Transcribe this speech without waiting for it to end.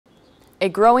A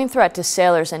growing threat to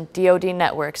Sailors and DoD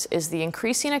networks is the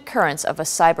increasing occurrence of a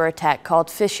cyber attack called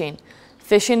phishing.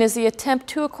 Phishing is the attempt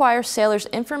to acquire sailors'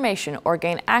 information or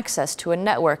gain access to a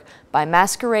network by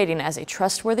masquerading as a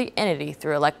trustworthy entity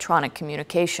through electronic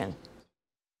communication.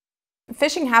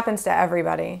 Phishing happens to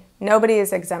everybody. Nobody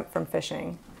is exempt from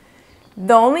phishing.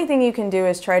 The only thing you can do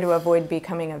is try to avoid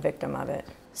becoming a victim of it.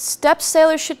 Steps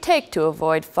sailors should take to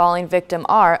avoid falling victim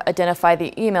are identify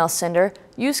the email sender,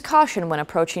 use caution when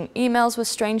approaching emails with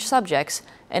strange subjects,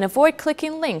 and avoid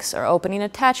clicking links or opening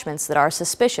attachments that are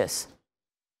suspicious.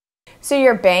 So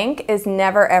your bank is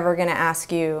never ever going to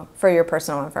ask you for your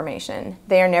personal information.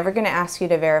 They are never going to ask you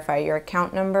to verify your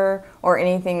account number or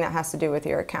anything that has to do with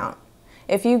your account.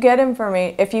 If you get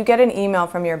an email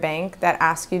from your bank that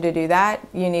asks you to do that,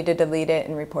 you need to delete it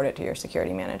and report it to your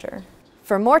security manager.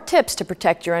 For more tips to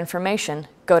protect your information,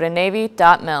 go to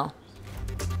Navy.mil.